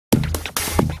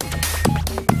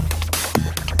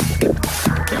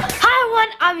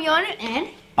I'm Jan and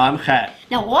I'm Gert.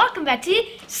 now welcome back to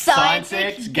Science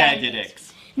X Gadget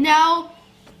X. Now,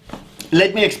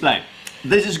 let me explain.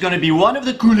 This is going to be one of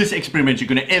the coolest experiments you're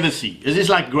going to ever see. This is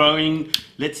like growing,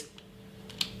 This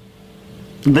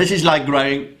is like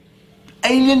growing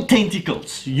alien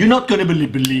tentacles. You're not going to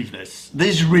believe this.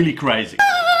 This is really crazy.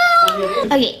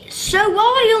 okay, so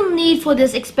what you'll need for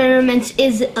this experiment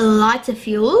is a lighter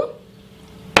fuel,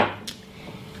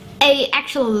 a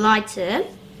actual lighter,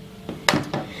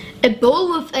 a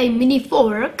bowl with a mini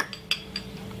fork,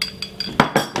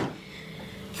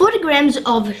 40 grams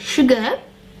of sugar,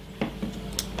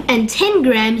 and 10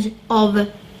 grams of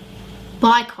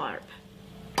bicarb.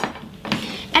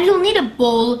 And you'll need a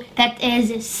bowl that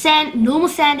has sand, normal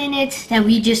sand in it, that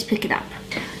we just pick it up.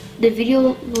 The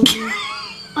video will be...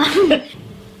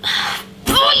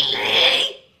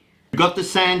 We got the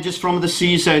sand just from the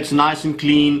sea, so it's nice and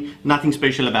clean, nothing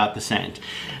special about the sand.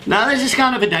 Now this is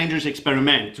kind of a dangerous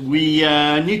experiment. We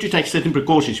need to take certain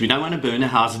precautions. We don't want to burn a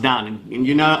house down. And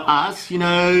you know us,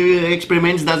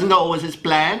 experiments doesn't go always as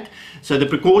planned. So the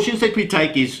precautions that we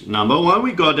take is, number one,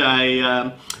 we got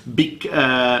a big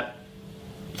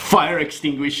fire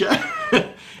extinguisher.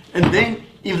 And then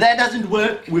if that doesn't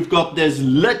work, we've got this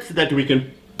lid that we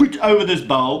can put over this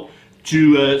bowl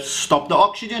to stop the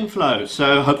oxygen flow,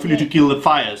 so hopefully to kill the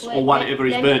fires or whatever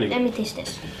is burning. Let me test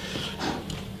this.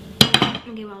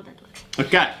 Okay, well that works.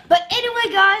 Okay. But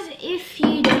anyway guys, if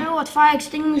you don't know what fire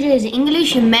extinguisher is in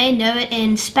English, you may know it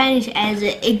in Spanish as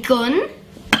a gun.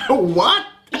 What?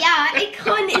 Yeah, a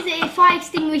gun is a fire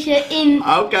extinguisher in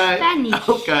Spanish.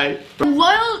 Okay.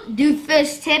 What you'll do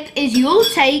first step is you'll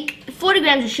take 40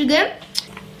 grams of sugar.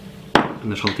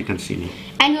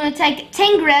 And you're going to take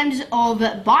 10 grams of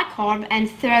bicarb and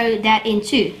throw that in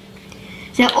too.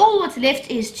 So all what's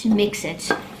left is to mix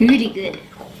it really good.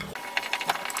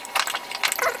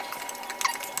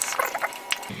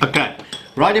 Okay,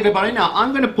 right everybody, now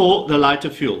I'm going to pour the lighter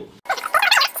fuel.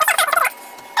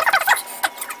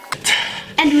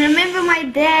 And remember, my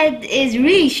dad is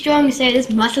really strong, so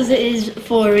this muscles is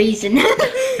for a reason.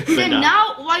 So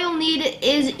now what you'll need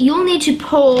is you'll need to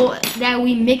pour that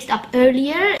we mixed up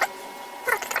earlier.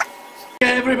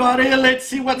 Okay everybody, let's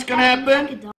see what's gonna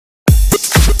happen.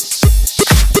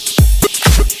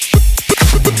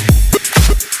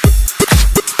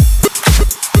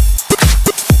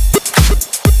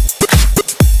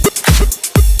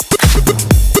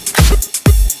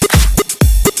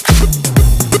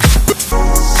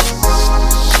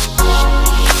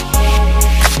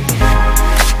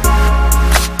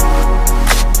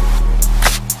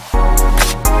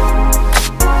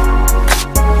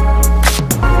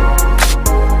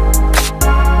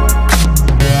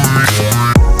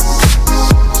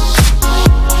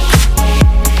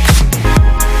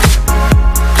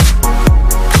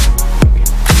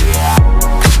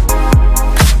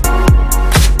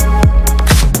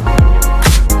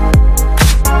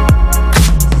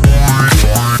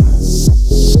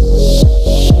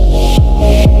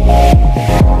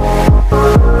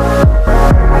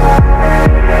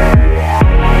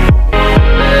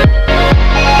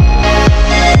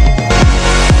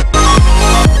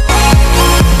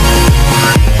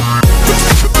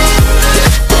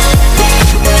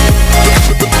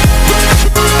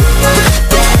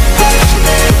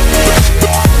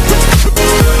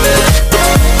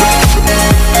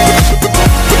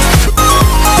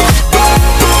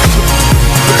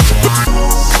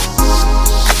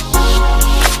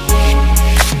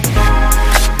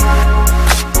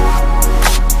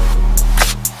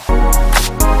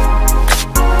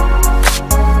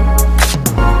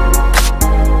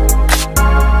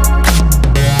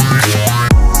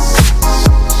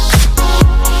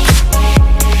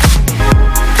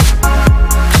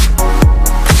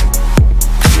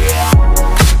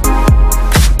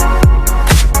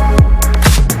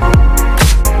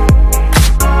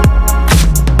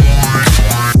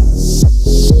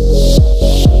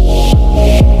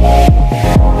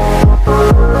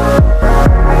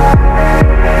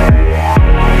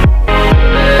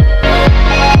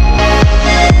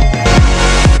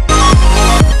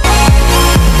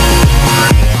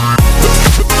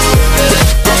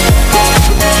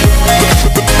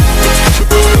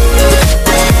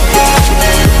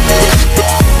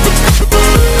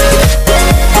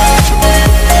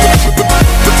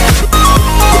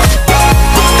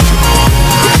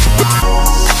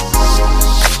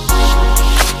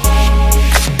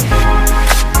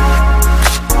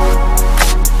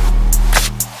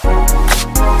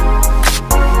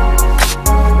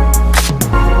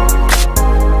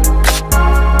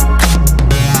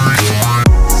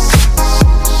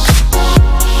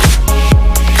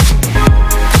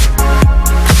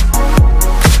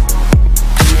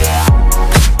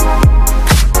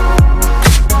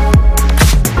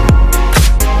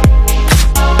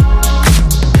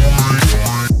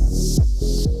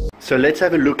 So let's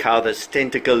have a look how this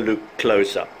tentacle looked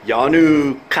close up.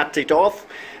 Janu cut it off,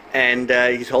 and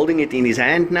he's holding it in his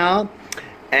hand now.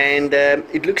 And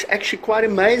it looks actually quite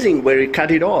amazing where he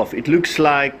cut it off. It looks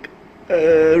like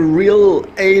real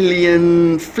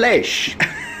alien flesh.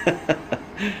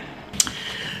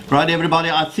 Right, everybody,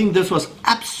 I think this was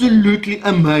absolutely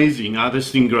amazing how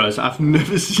this thing grows. I've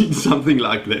never seen something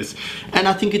like this. And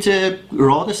I think it's a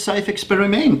rather safe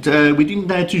experiment. We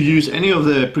didn't have to use any of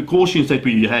the precautions that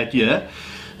we had here.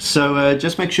 So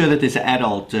just make sure that there's an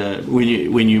adult when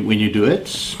you do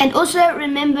it. And also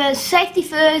remember, safety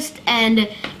first, and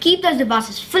keep those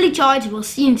devices fully charged. We'll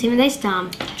see you in 10 days' time.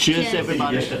 Cheers,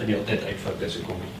 everybody.